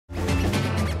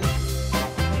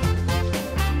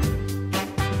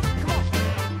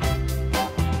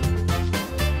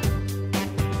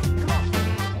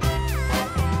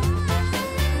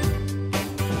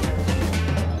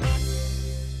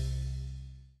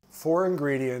4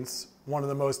 ingredients, one of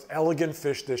the most elegant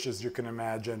fish dishes you can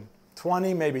imagine.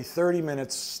 20, maybe 30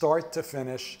 minutes, start to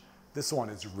finish. This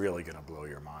one is really gonna blow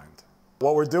your mind.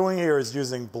 What we're doing here is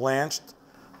using blanched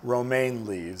romaine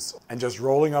leaves and just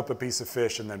rolling up a piece of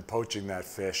fish and then poaching that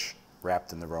fish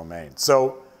wrapped in the romaine.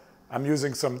 So I'm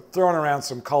throwing around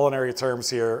some culinary terms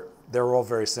here. They're all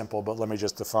very simple, but let me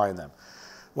just define them.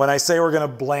 When I say we're gonna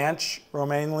blanch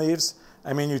romaine leaves,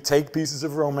 I mean you take pieces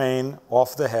of romaine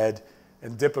off the head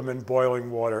and dip them in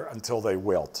boiling water until they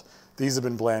wilt. These have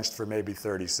been blanched for maybe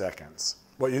 30 seconds.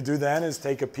 What you do then is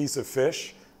take a piece of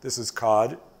fish, this is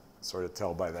cod, sort of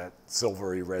tell by that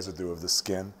silvery residue of the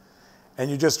skin, and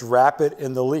you just wrap it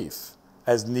in the leaf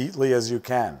as neatly as you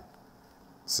can.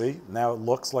 See, now it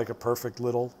looks like a perfect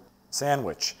little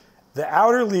sandwich. The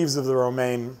outer leaves of the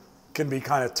romaine can be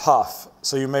kind of tough,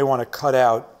 so you may want to cut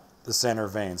out the center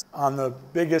veins. On the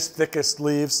biggest, thickest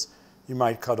leaves, you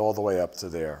might cut all the way up to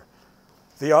there.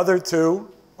 The other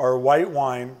two are white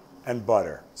wine and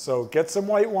butter. So get some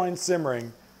white wine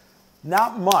simmering,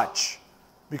 not much,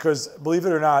 because believe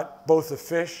it or not, both the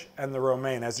fish and the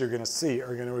romaine, as you're gonna see,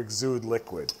 are gonna exude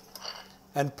liquid.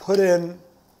 And put in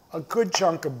a good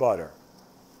chunk of butter.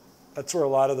 That's where a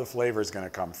lot of the flavor is gonna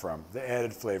come from, the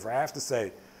added flavor. I have to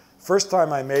say, first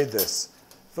time I made this,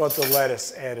 thought the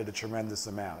lettuce added a tremendous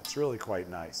amount. It's really quite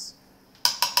nice.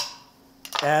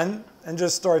 And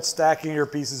just start stacking your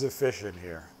pieces of fish in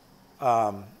here.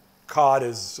 Cod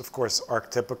is, of course,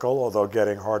 archetypical, although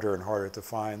getting harder and harder to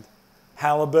find.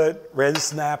 Halibut, red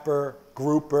snapper,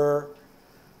 grouper,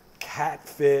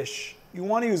 catfish. You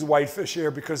want to use whitefish here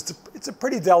because it's a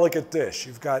pretty delicate dish.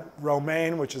 You've got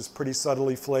romaine, which is pretty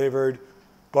subtly flavored,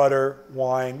 butter,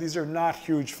 wine. These are not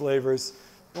huge flavors.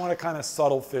 You want a kind of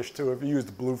subtle fish too. If you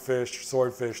used bluefish,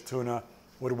 swordfish, tuna,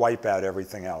 would wipe out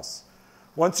everything else.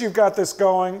 Once you've got this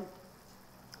going,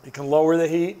 you can lower the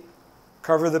heat,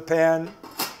 cover the pan.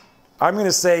 I'm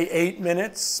gonna say 8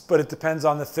 minutes, but it depends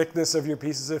on the thickness of your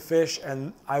pieces of fish,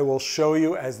 and I will show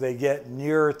you as they get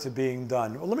nearer to being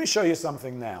done. Well, let me show you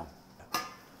something now.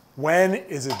 When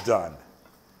is it done?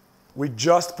 We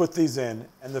just put these in,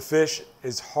 and the fish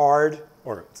is hard,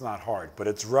 or it's not hard, but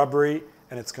it's rubbery,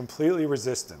 and it's completely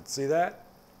resistant. See that?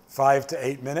 5 to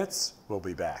 8 minutes, we'll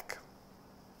be back.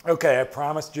 Okay, I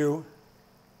promised you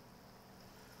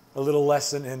a little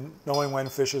lesson in knowing when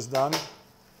fish is done.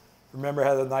 Remember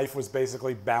how the knife was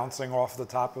basically bouncing off the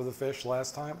top of the fish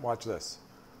last time? Watch this.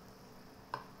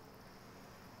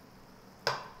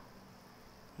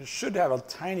 You should have a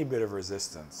tiny bit of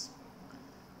resistance.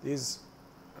 These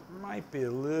might be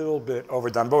a little bit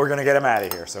overdone, but we're gonna get them out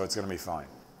of here, so it's gonna be fine.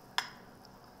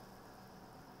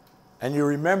 And you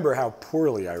remember how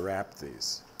poorly I wrapped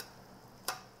these.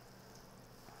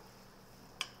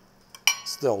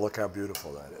 Still, look how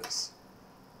beautiful that is.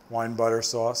 Wine butter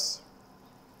sauce.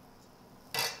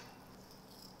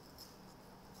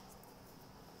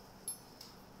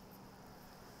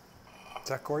 Is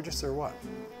that gorgeous or what?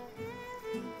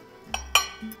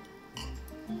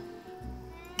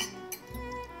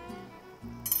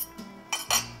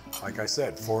 Like I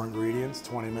said, 4 ingredients,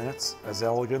 20 minutes, as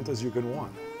elegant as you can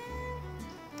want.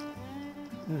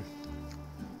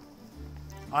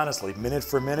 Honestly, minute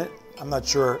for minute, I'm not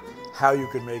sure how you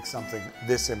could make something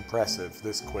this impressive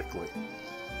this quickly.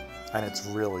 And it's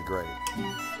really great.